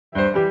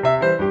It's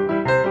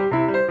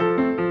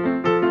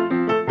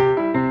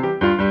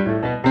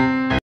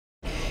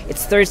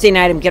Thursday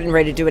night. I'm getting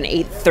ready to do an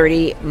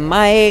 8:30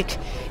 mic,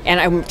 and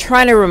I'm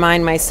trying to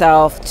remind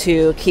myself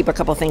to keep a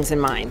couple things in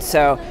mind.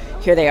 So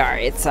here they are.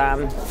 It's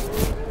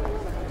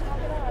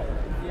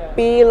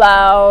be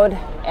loud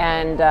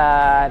and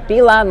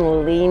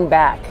lean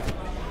back.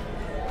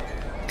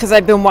 Because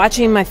I've been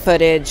watching my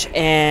footage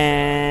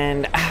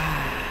and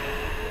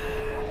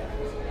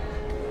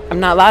I'm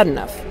not loud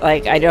enough.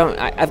 Like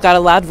I've got a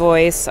loud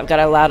voice. I've got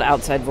a loud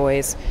outside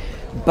voice,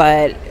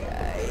 but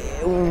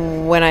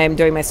when I'm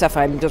doing my stuff,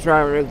 I'm just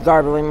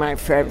garbling my,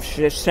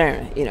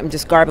 I'm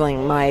just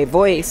garbling my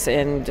voice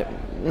and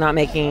not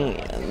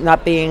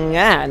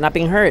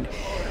being heard.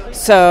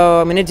 So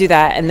I'm going to do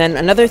that. And then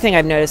another thing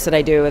I've noticed that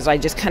I do is I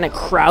just kind of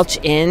crouch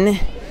in,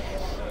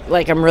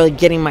 like I'm really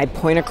getting my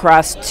point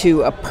across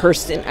to a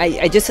person.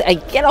 I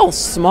get all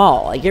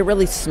small. I get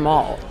really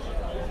small.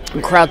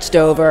 I'm crouched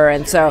over,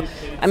 and so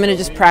I'm going to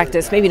just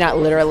practice, maybe not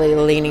literally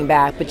leaning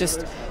back, but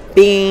just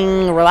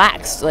being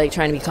relaxed, like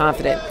trying to be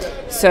confident.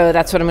 So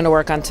that's what I'm going to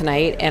work on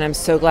tonight, and I'm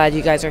so glad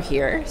you guys are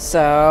here.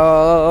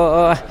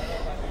 So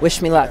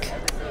wish me luck.